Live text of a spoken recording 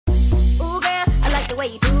way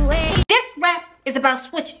you do it. This rap is about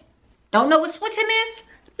switching. Don't know what switching is?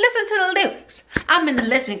 Listen to the lyrics. I'm in the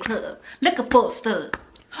lesbian club, looking for a stud.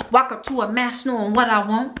 Walk up to a match knowing what I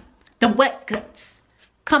want. The wet guts.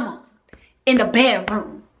 Come on. In the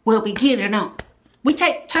bedroom, where we get it on. We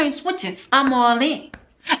take turns switching, I'm all in.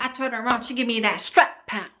 I turn around, she give me that strap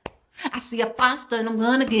pound. I see a fine stud, I'm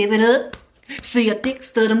gonna give it up. See a thick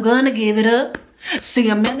stud, I'm gonna give it up. See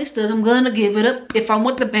a manly stud, I'm gonna give it up. If I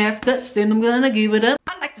want the bass guts, then I'm gonna give it up.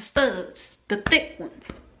 I like the studs, the thick ones.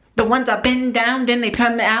 The ones I bend down, then they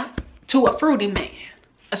turn me out to a fruity man.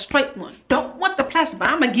 A straight one. Don't want the plastic, but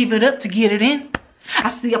I'ma give it up to get it in. I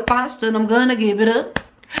see a fine stud, I'm gonna give it up.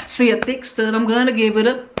 See a thick stud, I'm gonna give it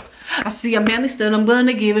up. I see a manly stud, I'm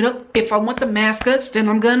gonna give it up. If I want the mascots, then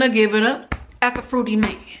I'm gonna give it up. As a fruity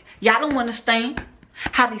man, y'all don't understand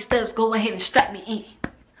how these studs go ahead and strap me in.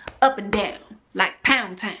 Up and down, like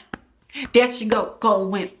Pound Town. There she go,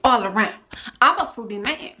 going all around. I'm a fruity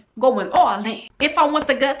man, going all in. If I want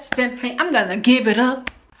the guts, then hey, I'm gonna give it up.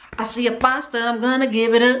 I see a fine stud, I'm gonna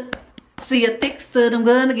give it up. See a thick stud, I'm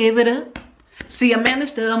gonna give it up. See a manly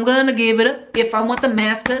stud, I'm gonna give it up. If I want the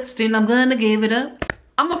mascots, then I'm gonna give it up.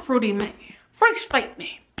 I'm a fruity man, Fruti Straight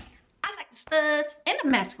Man. I like the studs and the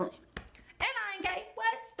masculine. And I ain't gay,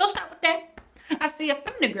 what? Don't stop with that. I see a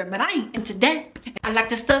feminine girl, but I ain't into that. I like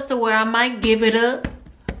the studs to where I might give it up.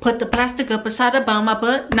 Put the plastic up beside about my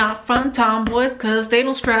butt. Not from tomboys, cause they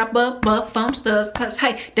don't strap up. But from studs, cause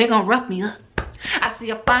hey, they gon' rough me up. I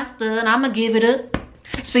see a fine stud, I'ma give it up.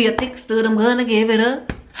 See a thick stud, I'm gonna give it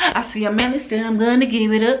up. I see a manly stud, I'm gonna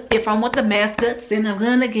give it up. If I want the mascots, then I'm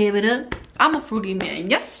gonna give it up. I'm a fruity man.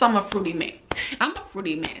 Yes, I'm a fruity man. I'm a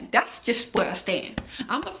fruity man. That's just where I stand.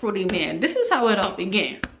 I'm a fruity man. This is how it all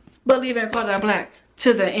began. Believe in color black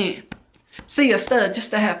to the end. See a stud just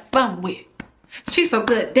to have fun with. She's so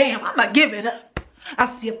good, damn, I'ma give it up. I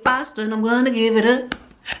see a fine stud, I'm gonna give it up.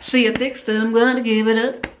 See a thick stud, I'm gonna give it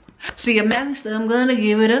up. See a manly stud, I'm gonna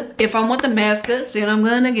give it up. If I want the mascots, then I'm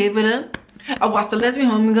gonna give it up. I watch the lesbian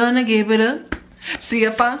home, I'm gonna give it up. See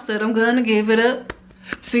a fine stud, I'm gonna give it up.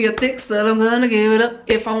 See a thick stud, I'm gonna give it up.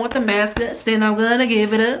 If I want the mascots, then I'm gonna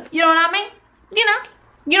give it up. You know what I mean?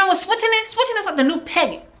 You know what switching is? Switching is like the new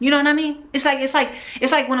pegging. You know what I mean? It's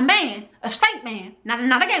like when a man, a straight man,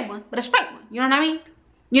 not a gay one, but a straight one. You know what I mean?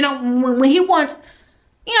 You know, when he wants,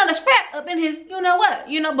 you know, the strap up in his, you know what?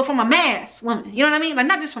 You know, but from a mass woman. You know what I mean? Like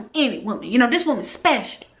not just from any woman. You know, this woman's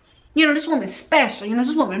special. You know, this woman's special. You know,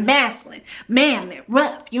 this woman masculine, manly,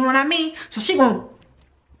 rough. You know what I mean? So she gon',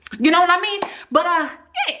 you know what I mean? But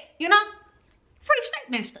yeah, you know, Fruti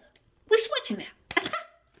Straight Man stuff. We switching now.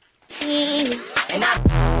 And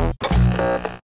I